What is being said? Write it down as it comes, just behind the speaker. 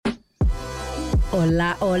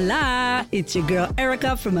Hola, hola. It's your girl,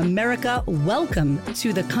 Erica from America. Welcome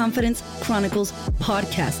to the Confidence Chronicles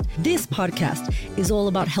podcast. This podcast is all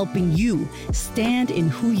about helping you stand in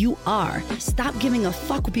who you are. Stop giving a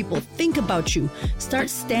fuck what people think about you. Start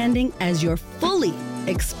standing as your fully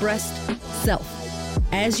expressed self.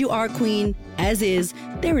 As you are, queen, as is,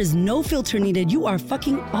 there is no filter needed. You are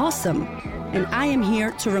fucking awesome. And I am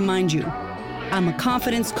here to remind you, I'm a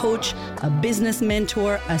confidence coach, a business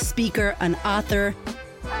mentor, a speaker, an author,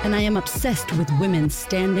 and I am obsessed with women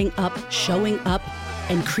standing up, showing up,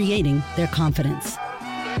 and creating their confidence.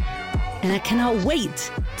 And I cannot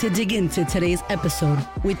wait to dig into today's episode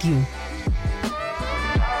with you.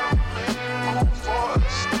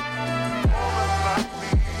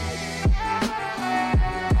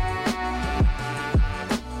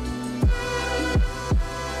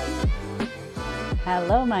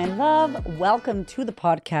 Hello, my love. Welcome to the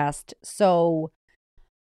podcast. So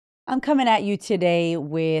I'm coming at you today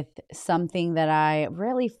with something that I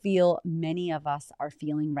really feel many of us are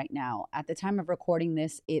feeling right now. At the time of recording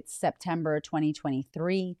this, it's September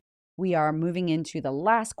 2023. We are moving into the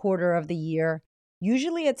last quarter of the year,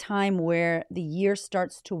 usually a time where the year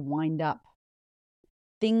starts to wind up.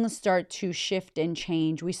 Things start to shift and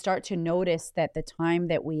change. We start to notice that the time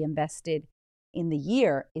that we invested in the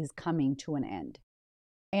year is coming to an end.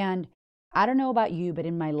 And I don't know about you, but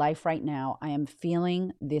in my life right now, I am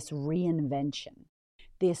feeling this reinvention,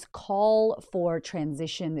 this call for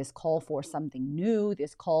transition, this call for something new,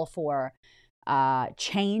 this call for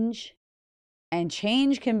change. And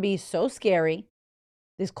change can be so scary,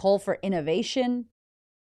 this call for innovation.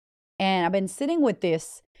 And I've been sitting with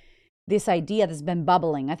this idea that's been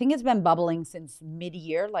bubbling. I think it's been bubbling since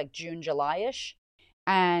mid-year, like June, July-ish.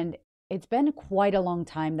 And it's been quite a long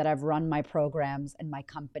time that I've run my programs and my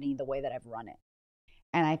company the way that I've run it.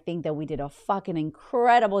 And I think that we did a fucking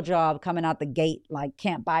incredible job coming out the gate, like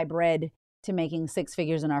can't buy bread, to making six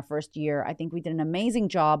figures in our first year. I think we did an amazing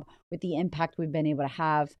job with the impact we've been able to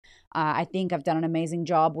have. I think I've done an amazing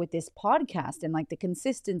job with this podcast and like the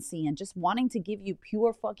consistency and just wanting to give you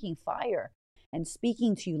pure fucking fire and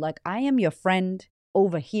speaking to you like I am your friend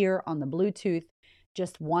over here on the Bluetooth,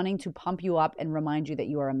 just wanting to pump you up and remind you that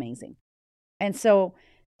you are amazing. And so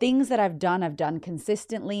things that I've done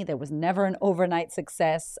consistently. There was never an overnight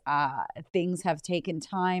success. Things have taken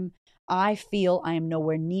time. I feel I am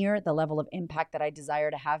nowhere near the level of impact that I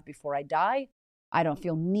desire to have before I die. I don't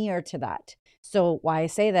feel near to that. So why I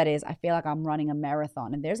say that is I feel like I'm running a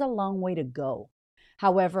marathon and there's a long way to go.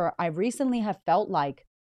 However, I recently have felt like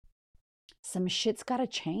some shit's got to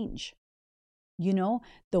change. You know,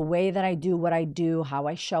 the way that I do what I do, how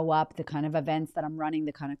I show up, the kind of events that I'm running,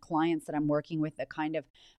 the kind of clients that I'm working with, the kind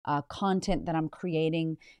of content that I'm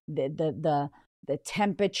creating, the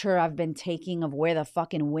temperature I've been taking of where the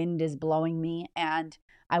fucking wind is blowing me. And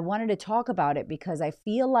I wanted to talk about it because I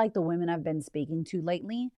feel like the women I've been speaking to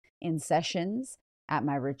lately in sessions, at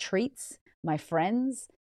my retreats, my friends,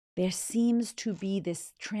 there seems to be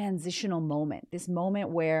this transitional moment, this moment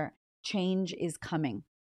where change is coming.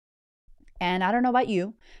 And I don't know about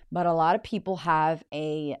you, but a lot of people have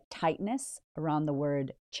a tightness around the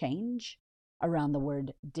word change, around the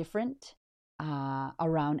word different,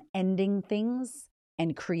 around ending things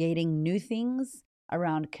and creating new things,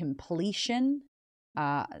 around completion.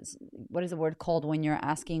 What is the word called when you're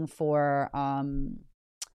asking for,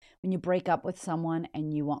 when you break up with someone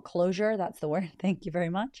and you want closure? That's the word. Thank you very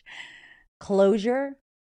much. Closure,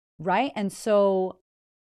 right? And so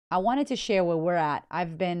I wanted to share where we're at.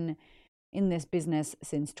 I've been in this business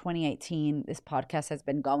since 2018. This podcast has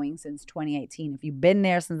been going since 2018. If you've been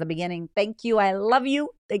there since the beginning, thank you. I love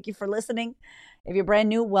you. Thank you for listening. If you're brand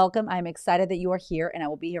new, welcome. I'm excited that you are here and I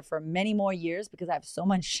will be here for many more years because I have so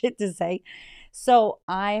much shit to say. So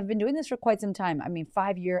I've been doing this for quite some time.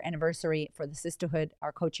 5-year anniversary for the Sisterhood,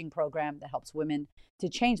 our coaching program that helps women to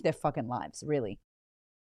change their fucking lives, really.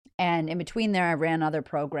 And in between there, I ran other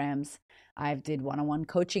programs. I did one-on-one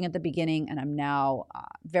coaching at the beginning, and I'm now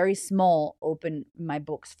very small, open my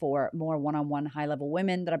books for more one-on-one high-level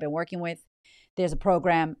women that I've been working with. There's a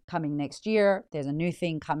program coming next year. There's a new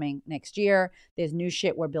thing coming next year. There's new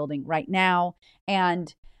shit we're building right now.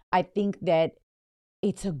 And I think that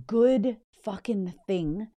it's a good fucking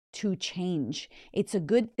thing to change. It's a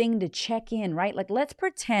good thing to check in, right? Like, let's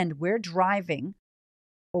pretend we're driving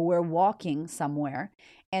or we're walking somewhere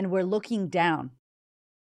and we're looking down.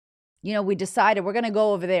 You know, we decided we're going to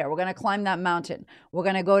go over there. We're going to climb that mountain. We're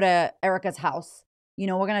going to go to Erica's house. You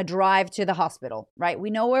know, we're going to drive to the hospital, right? We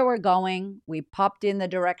know where we're going. We popped in the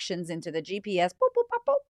directions into the GPS. Boop, boop, boop,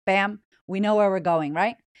 boop, bam. We know where we're going,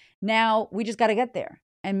 right? Now we just got to get there.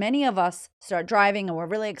 And many of us start driving and we're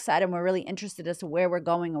really excited and we're really interested as to where we're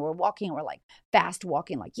going, and we're walking and we're like fast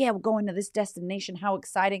walking, like, yeah, we're going to this destination. How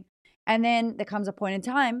exciting. And then there comes a point in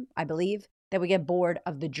time, I believe, that we get bored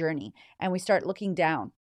of the journey and we start looking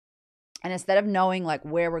down. And instead of knowing like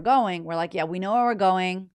where we're going, we're like, yeah, we know where we're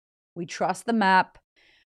going. We trust the map.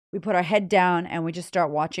 We put our head down and we just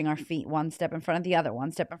start watching our feet, one step in front of the other,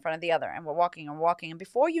 one step in front of the other. And we're walking and walking. And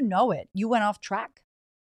before you know it, you went off track.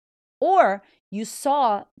 Or you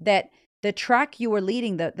saw that the track you were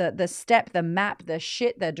leading, the step, the map,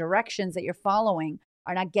 the directions that you're following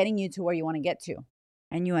are not getting you to where you want to get to.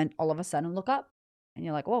 And you all of a sudden look up and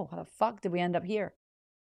you're like, whoa, how the fuck did we end up here?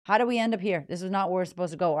 How did we end up here? This is not where we're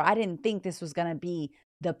supposed to go. Or I didn't think this was going to be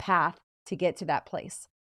the path to get to that place.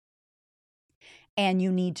 And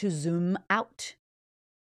you need to zoom out.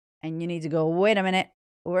 And you need to go, wait a minute.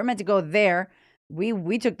 We're meant to go there.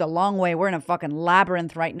 We took the long way. We're in a fucking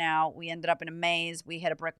labyrinth right now. We ended up in a maze. We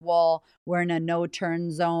hit a brick wall. We're in a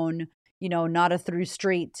no-turn zone, not a through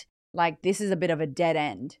street. Like, this is a bit of a dead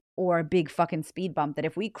end or a big fucking speed bump that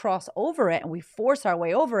if we cross over it and we force our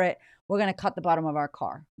way over it, we're going to cut the bottom of our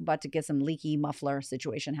car. I'm about to get some leaky muffler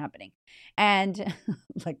situation happening. And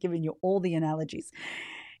like giving you all the analogies.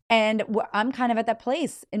 And I'm kind of at that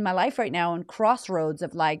place in my life right now, in crossroads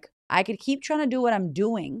of like, I could keep trying to do what I'm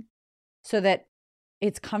doing so that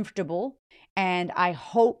it's comfortable, and I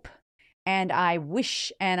hope and I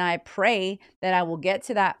wish and I pray that I will get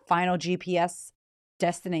to that final GPS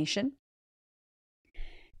destination.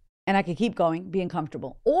 And I could keep going, being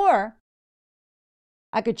comfortable. Or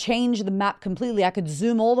I could change the map completely. I could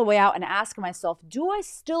zoom all the way out and ask myself, do I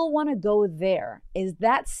still want to go there? Is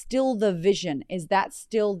that still the vision? Is that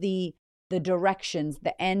still the directions,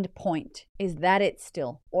 the end point? Is that it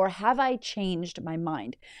still? Or have I changed my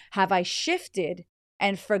mind? Have I shifted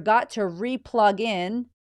and forgot to replug in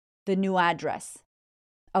the new address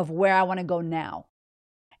of where I want to go now?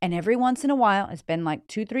 And every once in a while, it's been like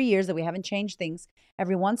 2-3 years that we haven't changed things.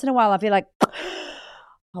 Every once in a while, I feel like I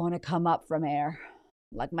want to come up from air.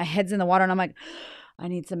 Like my head's in the water and I'm like, I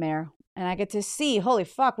need some air. And I get to see, holy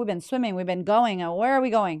fuck, we've been swimming, we've been going. Where are we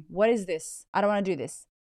going? What is this? I don't want to do this.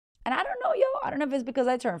 And I don't know, I don't know if it's because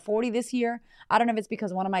I turned 40 this year. I don't know if it's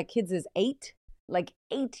because one of my kids is 8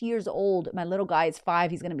 years old. My little guy is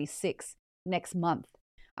 5. He's going to be 6 next month.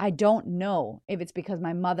 I don't know if it's because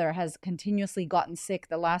my mother has continuously gotten sick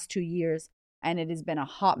the last 2 years and it has been a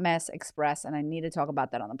hot mess express. And I need to talk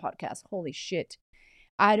about that on the podcast. Holy shit.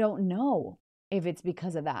 I don't know if it's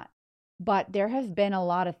because of that. But there have been a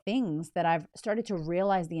lot of things that I've started to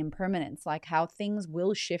realize the impermanence, like how things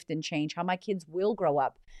will shift and change, how my kids will grow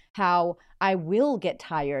up, how I will get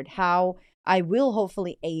tired, how I will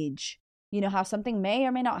hopefully age, how something may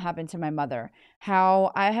or may not happen to my mother,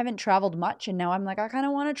 how I haven't traveled much and now I'm like, I kind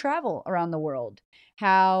of want to travel around the world,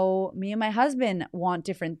 how me and my husband want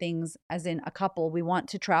different things, as in a couple, we want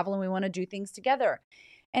to travel and we want to do things together.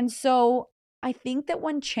 And so I think that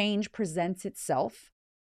when change presents itself,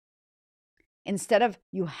 instead of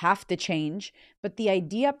you have to change, but the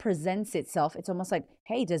idea presents itself, it's almost like,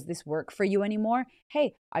 hey, does this work for you anymore?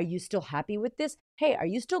 Hey, are you still happy with this? Hey, are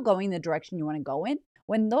you still going the direction you want to go in?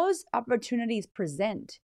 When those opportunities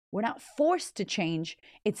present, we're not forced to change.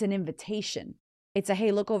 It's an invitation. It's a,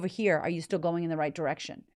 hey, look over here. Are you still going in the right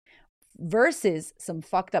direction? Versus some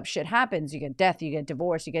fucked up shit happens. You get death, you get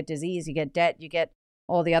divorce, you get disease, you get debt, you get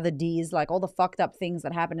all the other D's, like all the fucked up things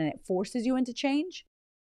that happen, and it forces you into change.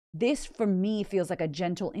 This, for me, feels like a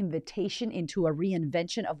gentle invitation into a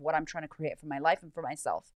reinvention of what I'm trying to create for my life and for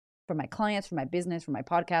myself, for my clients, for my business, for my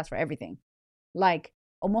podcast, for everything. Like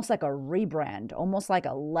almost like a rebrand, almost like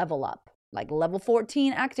a level up, like level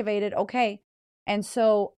 14 activated. Okay. And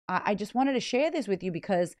so I just wanted to share this with you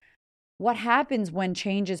because what happens when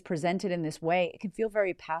change is presented in this way, it can feel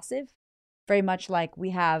very passive, very much like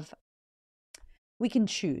we can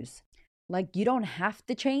choose. Like you don't have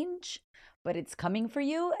to change, but it's coming for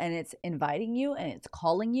you and it's inviting you and it's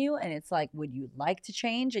calling you and it's like, would you like to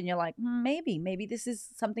change? And you're like, maybe this is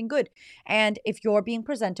something good. And if you're being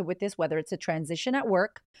presented with this, whether it's a transition at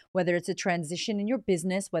work, whether it's a transition in your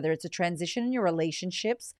business, whether it's a transition in your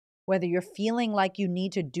relationships, whether you're feeling like you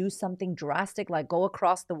need to do something drastic, like go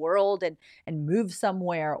across the world and move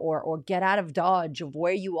somewhere or get out of Dodge of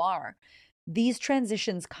where you are, these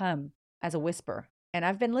transitions come as a whisper. And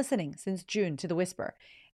I've been listening since June to the whisper.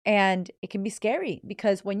 And it can be scary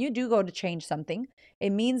because when you do go to change something, it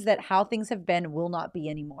means that how things have been will not be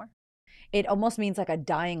anymore. It almost means like a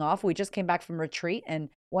dying off. We just came back from retreat and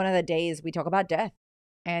one of the days we talk about death.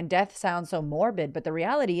 And death sounds so morbid, but the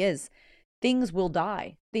reality is things will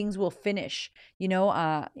die. Things will finish. In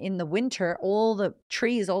the winter, all the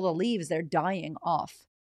trees, all the leaves, they're dying off.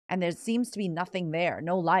 and there seems to be nothing there,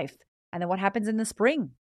 no life. And then what happens in the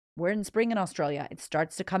spring? We're in spring in Australia. It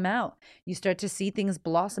starts to come out. You start to see things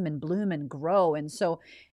blossom and bloom and grow. And so,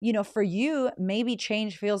 for you, maybe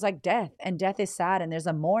change feels like death, and death is sad and there's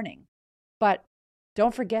a mourning. But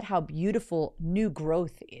don't forget how beautiful new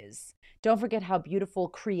growth is. Don't forget how beautiful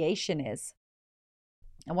creation is.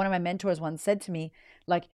 And one of my mentors once said to me,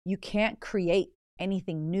 like, you can't create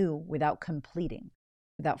anything new without completing,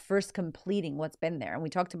 without first completing what's been there. And we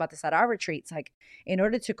talked about this at our retreats. Like, in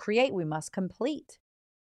order to create, we must complete.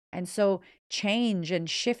 And so change and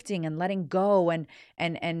shifting and letting go and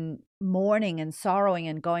mourning and sorrowing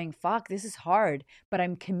and going, fuck, this is hard, but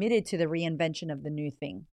I'm committed to the reinvention of the new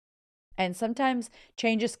thing. And sometimes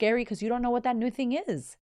change is scary because you don't know what that new thing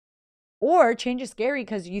is. Or change is scary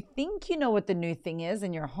because you think you know what the new thing is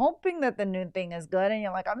and you're hoping that the new thing is good. And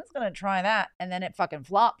you're like, I'm just going to try that. And then it fucking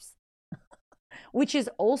flops, which is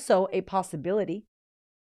also a possibility.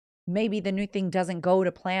 Maybe the new thing doesn't go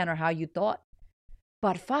to plan or how you thought.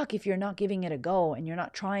 But fuck, if you're not giving it a go and you're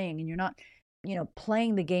not trying and you're not,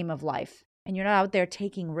 playing the game of life and you're not out there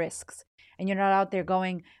taking risks and you're not out there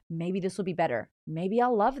going, maybe this will be better. Maybe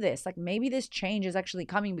I'll love this. Like maybe this change is actually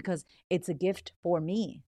coming because it's a gift for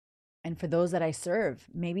me. And for those that I serve,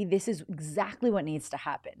 maybe this is exactly what needs to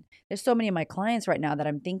happen. There's so many of my clients right now that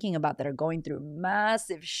I'm thinking about that are going through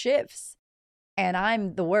massive shifts. And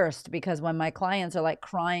I'm the worst because when my clients are like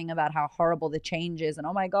crying about how horrible the change is and,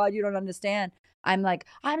 oh my God, you don't understand. I'm like,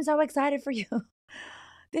 I'm so excited for you.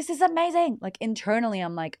 This is amazing. Like internally,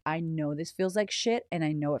 I'm like, I know this feels like shit. And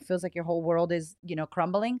I know it feels like your whole world is,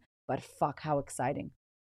 crumbling, but fuck, how exciting.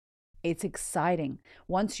 It's exciting.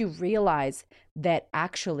 Once you realize that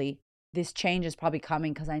actually this change is probably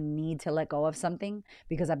coming because I need to let go of something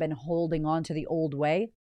because I've been holding on to the old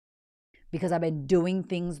way, because I've been doing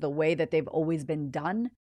things the way that they've always been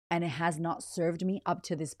done and it has not served me up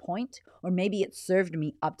to this point, or maybe it served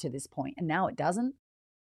me up to this point and now it doesn't.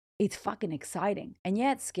 It's fucking exciting. And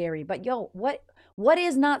yeah, it's scary, but what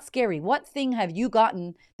is not scary? What thing have you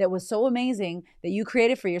gotten that was so amazing that you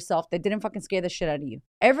created for yourself that didn't fucking scare the shit out of you?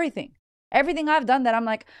 Everything I've done that I'm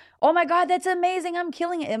like, oh my God, that's amazing. I'm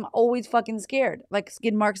killing it. I'm always fucking scared. Like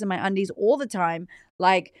skid marks in my undies all the time.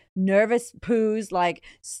 Like nervous poos, like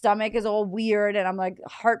stomach is all weird. And I'm like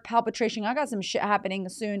heart palpitation. I got some shit happening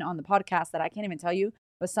soon on the podcast that I can't even tell you.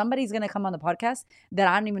 But somebody's going to come on the podcast that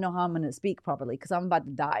I don't even know how I'm going to speak properly because I'm about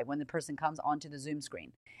to die when the person comes onto the Zoom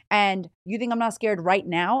screen. And you think I'm not scared right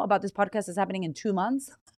now about this podcast that's happening in 2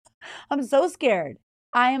 months? I'm so scared.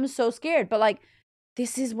 I am so scared. But like,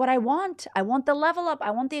 this is what I want. I want the level up.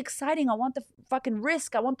 I want the exciting. I want the fucking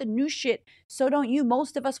risk. I want the new shit. So don't you.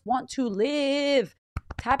 Most of us want to live.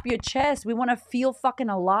 Tap your chest. We want to feel fucking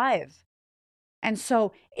alive. And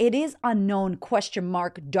so it is unknown, question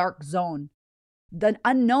mark, dark zone. The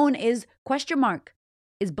unknown is question mark,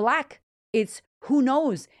 is black. It's who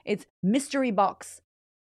knows. It's mystery box,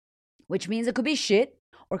 which means it could be shit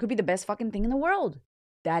or it could be the best fucking thing in the world.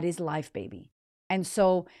 That is life, baby. And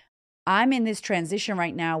so I'm in this transition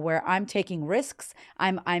right now where I'm taking risks.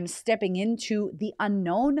 I'm stepping into the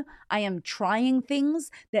unknown. I am trying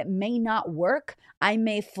things that may not work. I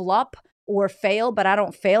may flop or fail, but I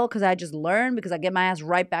don't fail because I just learn, because I get my ass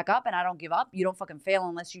right back up and I don't give up. You don't fucking fail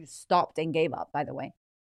unless you stopped and gave up, by the way.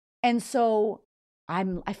 And so I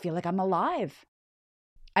feel like I'm alive.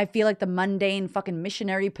 I feel like the mundane fucking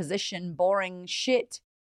missionary position, boring shit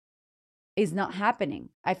is not happening.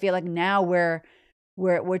 I feel like now we're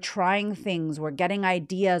trying things, we're getting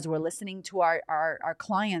ideas, we're listening to our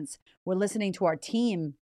clients, we're listening to our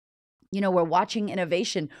team. We're watching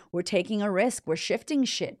innovation, we're taking a risk, we're shifting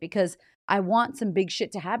shit because I want some big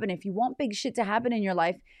shit to happen. If you want big shit to happen in your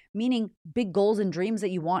life, meaning big goals and dreams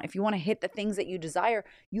that you want, if you want to hit the things that you desire,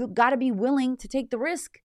 you've got to be willing to take the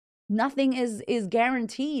risk. Nothing is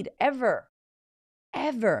guaranteed ever.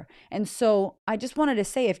 And so I just wanted to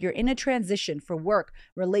say, if you're in a transition for work,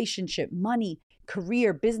 relationship, money,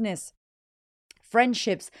 career, business,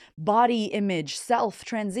 friendships, body image, self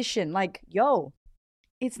transition, like,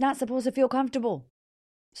 it's not supposed to feel comfortable.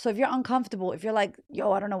 So if you're uncomfortable, if you're like,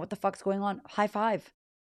 I don't know what the fuck's going on, high five.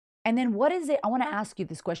 And then what is it? I want to ask you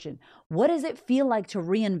this question. What does it feel like to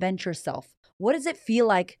reinvent yourself? What does it feel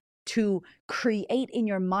like to create in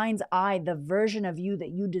your mind's eye the version of you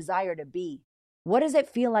that you desire to be? What does it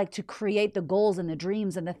feel like to create the goals and the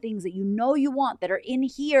dreams and the things that you know you want that are in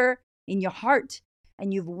here in your heart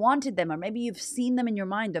and you've wanted them, or maybe you've seen them in your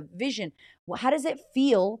mind, the vision? Well, how does it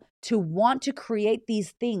feel to want to create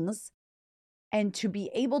these things and to be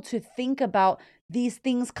able to think about these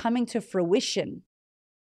things coming to fruition?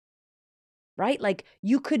 Right? Like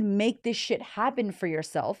you could make this shit happen for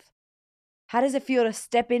yourself. How does it feel to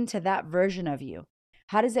step into that version of you?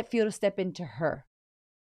 How does it feel to step into her?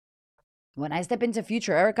 When I step into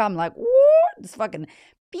future Erica, I'm like, woo, this fucking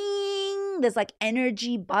bing. There's like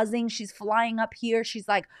energy buzzing. She's flying up here. She's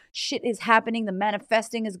like, shit is happening. The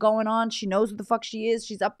manifesting is going on. She knows who the fuck she is.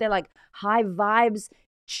 She's up there like high vibes.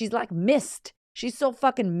 She's like mist. She's so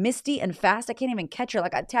fucking misty and fast. I can't even catch her.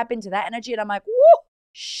 Like I tap into that energy and I'm like, woo,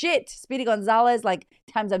 shit. Speedy Gonzalez, like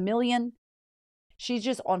times a million. She's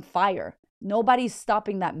just on fire. Nobody's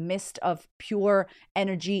stopping that mist of pure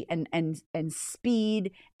energy and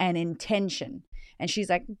speed and intention. And she's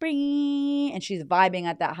like, bring, and she's vibing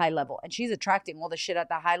at that high level. And she's attracting all the shit at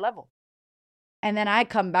that high level. And then I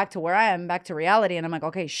come back to where I am, back to reality. And I'm like,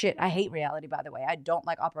 okay, shit, I hate reality, by the way. I don't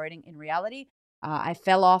like operating in reality. I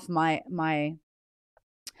fell off my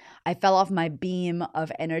beam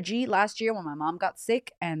of energy last year when my mom got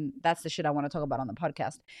sick. And that's the shit I want to talk about on the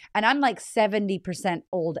podcast. And I'm like 70%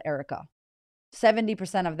 old Erica.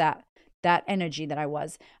 70% of that energy that I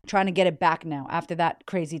was. I'm trying to get it back now after that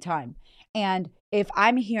crazy time. And if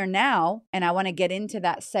I'm here now and I want to get into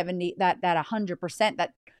that 70, that 100%,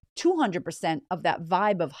 that 200% of that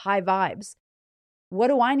vibe of high vibes, what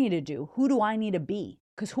do I need to do? Who do I need to be?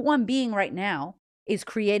 Because who I'm being right now is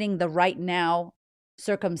creating the right now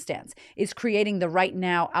circumstance, is creating the right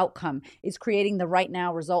now outcome, is creating the right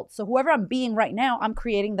now results. So whoever I'm being right now, I'm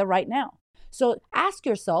creating the right now. So ask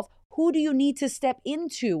yourself, who do you need to step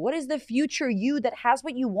into? What is the future you that has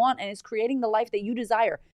what you want and is creating the life that you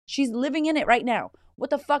desire? She's living in it right now. What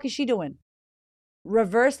the fuck is she doing?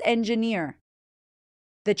 Reverse engineer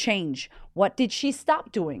the change. What did she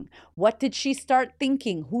stop doing? What did she start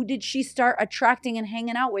thinking? Who did she start attracting and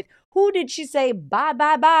hanging out with? Who did she say, bye,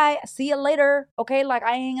 bye, bye, see you later? Okay, like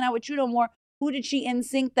I ain't hanging out with you no more. Who did she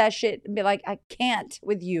in-sync that shit and be like, I can't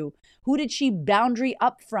with you? Who did she boundary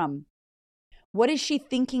up from? What is she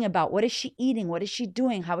thinking about? What is she eating? What is she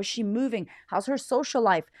doing? How is she moving? How's her social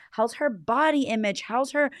life? How's her body image?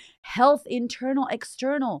 How's her health, internal,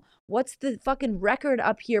 external? What's the fucking record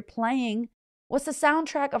up here playing? What's the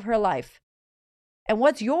soundtrack of her life? And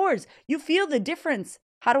what's yours? You feel the difference.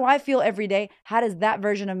 How do I feel every day? How does that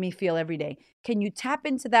version of me feel every day? Can you tap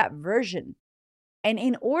into that version? And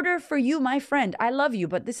in order for you, my friend, I love you,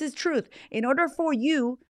 but this is truth. In order for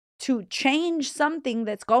you to change something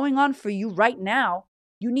that's going on for you right now,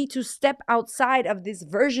 you need to step outside of this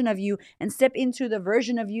version of you and step into the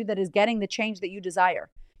version of you that is getting the change that you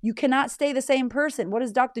desire. You cannot stay the same person. What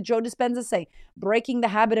does Dr. Joe Dispenza say? Breaking the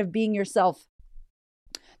habit of being yourself.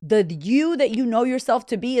 The you that you know yourself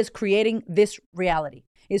to be is creating this reality,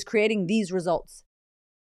 is creating these results.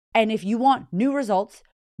 And if you want new results,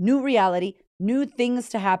 new reality, new things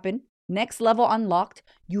to happen, next level unlocked,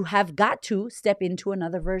 you have got to step into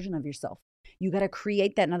another version of yourself. You got to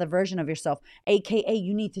create that another version of yourself, AKA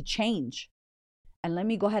you need to change. And let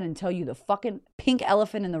me go ahead and tell you, the fucking pink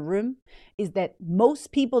elephant in the room is that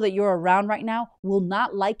most people that you're around right now will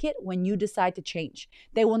not like it when you decide to change.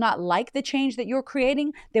 They will not like the change that you're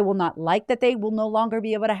creating. They will not like that they will no longer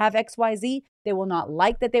be able to have XYZ. They will not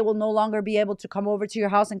like that they will no longer be able to come over to your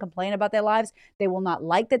house and complain about their lives. They will not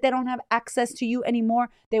like that they don't have access to you anymore.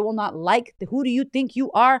 They will not like who do you think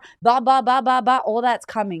you are? Blah, blah, blah, blah, blah. All that's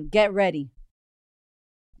coming. Get ready.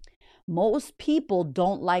 Most people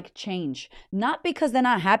don't like change, not because they're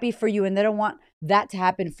not happy for you and they don't want that to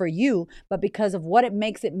happen for you, but because of what it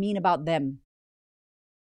makes it mean about them.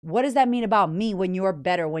 What does that mean about me when you're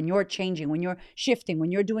better, when you're changing, when you're shifting,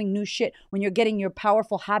 when you're doing new shit, when you're getting your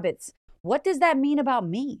powerful habits? What does that mean about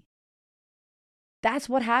me? That's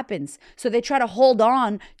what happens. So they try to hold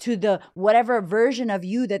on to the whatever version of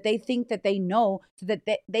you that they think that they know, so that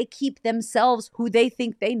they keep themselves who they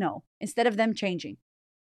think they know instead of them changing.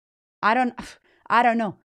 I don't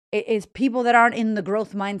know. It's people that aren't in the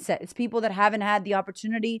growth mindset. It's people that haven't had the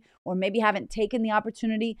opportunity or maybe haven't taken the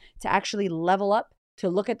opportunity to actually level up, to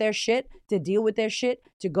look at their shit, to deal with their shit,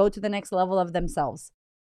 to go to the next level of themselves.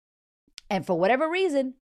 And for whatever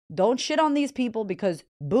reason, don't shit on these people because,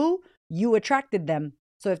 boo, you attracted them.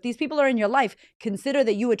 So if these people are in your life, consider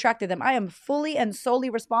that you attracted them. I am fully and solely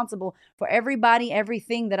responsible for everybody,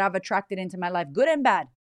 everything that I've attracted into my life, good and bad.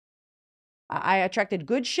 I attracted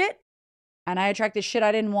good shit. And I attracted shit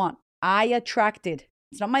I didn't want. I attracted.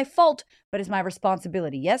 It's not my fault, but it's my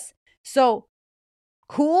responsibility. Yes? So,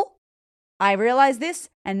 cool. I realize this,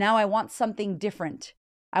 and now I want something different.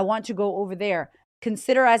 I want to go over there.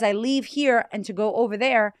 Consider as I leave here and to go over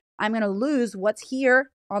there, I'm going to lose what's here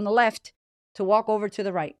on the left to walk over to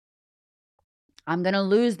the right. I'm going to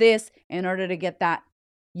lose this in order to get that.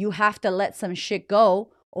 You have to let some shit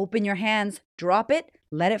go. Open your hands, drop it,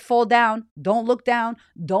 let it fall down. Don't look down.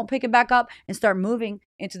 Don't pick it back up and start moving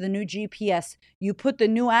into the new GPS. You put the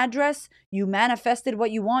new address, you manifested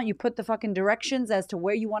what you want, you put the fucking directions as to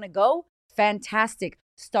where you want to go. Fantastic.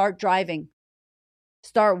 Start driving.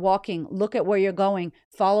 Start walking. Look at where you're going.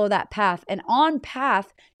 Follow that path. And on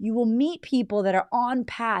path, you will meet people that are on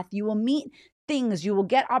path. You will meet things. You will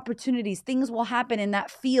get opportunities. Things will happen in that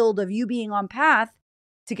field of you being on path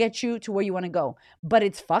to get you to where you want to go. But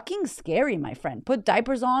it's fucking scary, my friend. Put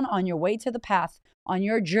diapers on your way to the path, on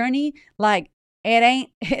your journey. Like, it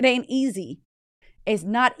ain't easy. It's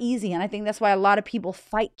not easy. And I think that's why a lot of people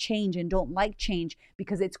fight change and don't like change,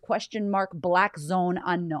 because it's question mark, black zone,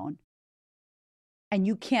 unknown. And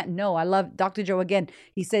you can't know. I love Dr. Joe again.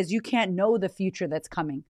 He says you can't know the future that's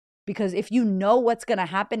coming, because if you know what's going to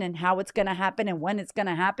happen and how it's going to happen and when it's going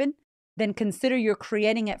to happen, then consider you're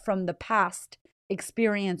creating it from the past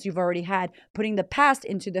experience you've already had, putting the past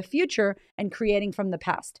into the future and creating from the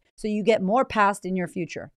past. So you get more past in your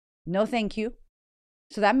future. No, thank you.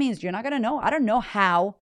 So that means you're not going to know. I don't know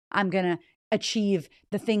how I'm going to achieve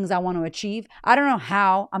the things I want to achieve. I don't know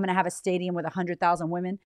how I'm going to have a stadium with 100,000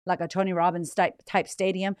 women, like a Tony Robbins type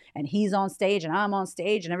stadium, and he's on stage and I'm on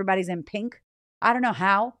stage and everybody's in pink. I don't know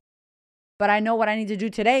how, but I know what I need to do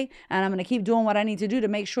today, and I'm going to keep doing what I need to do to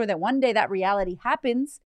make sure that one day that reality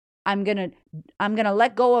happens. I'm going to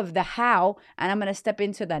let go of the how, and I'm going to step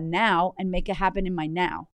into the now and make it happen in my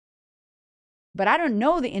now. But I don't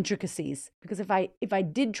know the intricacies, because if I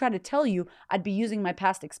did try to tell you, I'd be using my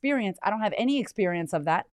past experience. I don't have any experience of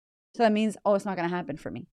that. So that means, it's not going to happen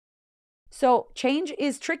for me. So change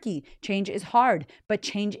is tricky. Change is hard, but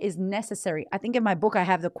change is necessary. I think in my book, I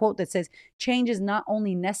have the quote that says, change is not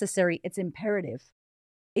only necessary, it's imperative.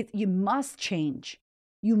 You must change.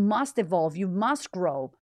 You must evolve. You must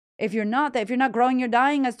grow. If you're not growing, you're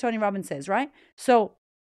dying, as Tony Robbins says, right? So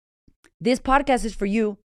this podcast is for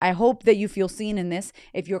you. I hope that you feel seen in this.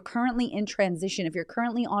 If you're currently in transition, if you're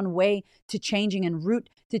currently on way to changing en route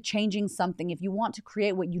to changing something, if you want to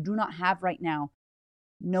create what you do not have right now,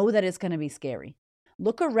 know that it's going to be scary.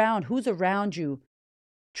 Look around. Who's around you?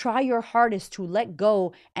 Try your hardest to let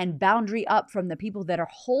go and boundary up from the people that are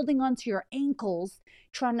holding onto your ankles,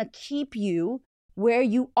 trying to keep you where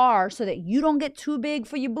you are so that you don't get too big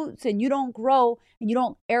for your boots and you don't grow and you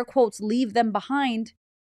don't, air quotes, leave them behind.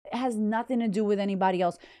 It has nothing to do with anybody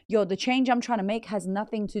else. The change I'm trying to make has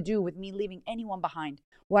nothing to do with me leaving anyone behind.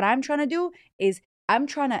 What I'm trying to do is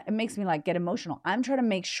it makes me get emotional. I'm trying to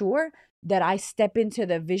make sure that I step into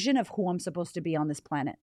the vision of who I'm supposed to be on this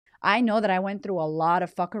planet. I know that I went through a lot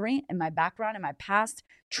of fuckery in my background, in my past,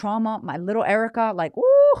 trauma, my little Erica.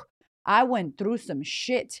 I went through some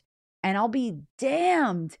shit. And I'll be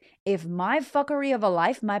damned if my fuckery of a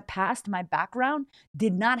life, my past, my background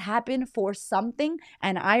did not happen for something,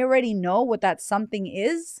 and I already know what that something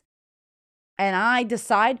is, and I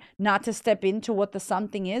decide not to step into what the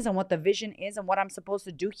something is and what the vision is and what I'm supposed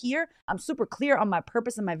to do here. I'm super clear on my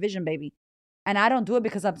purpose and my vision, baby. And I don't do it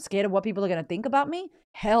because I'm scared of what people are going to think about me.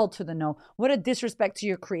 Hell to the no. What a disrespect to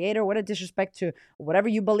your creator. What a disrespect to whatever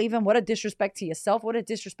you believe in. What a disrespect to yourself. What a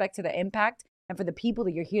disrespect to the impact and for the people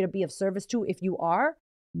that you're here to be of service to. If you are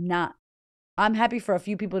not, I'm happy for a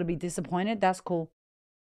few people to be disappointed. That's cool.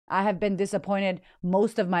 I have been disappointed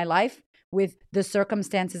most of my life with the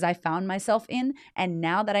circumstances I found myself in. And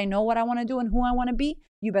now that I know what I want to do and who I want to be,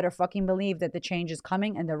 you better fucking believe that the change is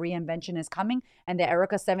coming and the reinvention is coming. And the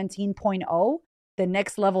Erica 17.0, the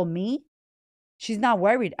next level me, she's not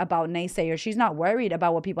worried about naysayers. She's not worried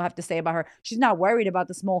about what people have to say about her. She's not worried about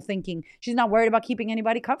the small thinking. She's not worried about keeping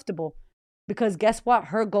anybody comfortable. Because guess what?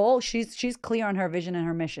 Her goal, she's clear on her vision and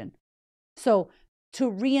her mission. So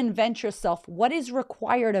to reinvent yourself, what is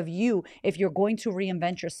required of you if you're going to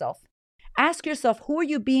reinvent yourself? Ask yourself, who are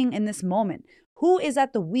you being in this moment? Who is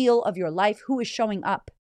at the wheel of your life? Who is showing up?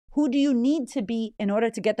 Who do you need to be in order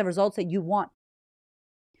to get the results that you want?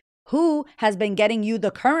 Who has been getting you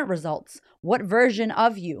the current results? What version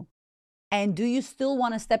of you? And do you still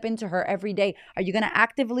want to step into her every day? Are you going to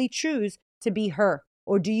actively choose to be her?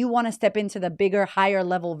 Or do you want to step into the bigger, higher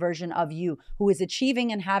level version of you who is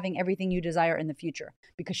achieving and having everything you desire in the future?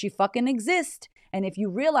 Because she fucking exists. And if you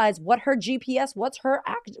realize what her GPS, what's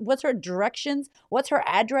her directions, what's her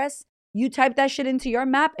address, you type that shit into your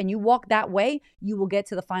map and you walk that way, you will get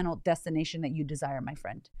to the final destination that you desire, my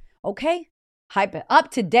friend. Okay? Hype it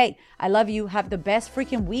up to date. I love you. Have the best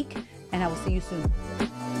freaking week, and I will see you soon.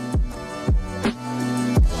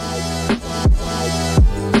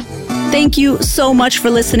 Thank you so much for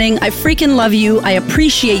listening. I freaking love you. I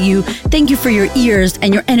appreciate you. Thank you for your ears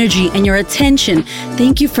and your energy and your attention.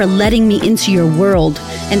 Thank you for letting me into your world.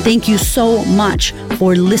 And thank you so much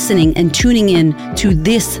for listening and tuning in to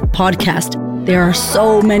this podcast. There are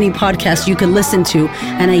so many podcasts you can listen to,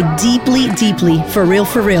 and I deeply, deeply, for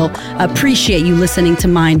real, appreciate you listening to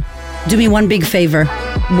mine. Do me one big favor,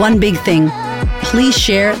 one big thing. Please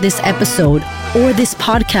share this episode or this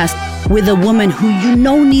podcast with a woman who you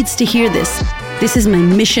know needs to hear this. This is my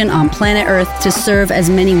mission on planet Earth, to serve as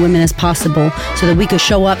many women as possible so that we could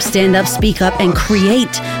show up, stand up, speak up, and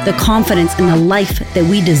create the confidence and the life that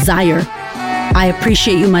we desire. I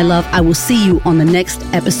appreciate you, my love. I will see you on the next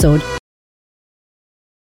episode.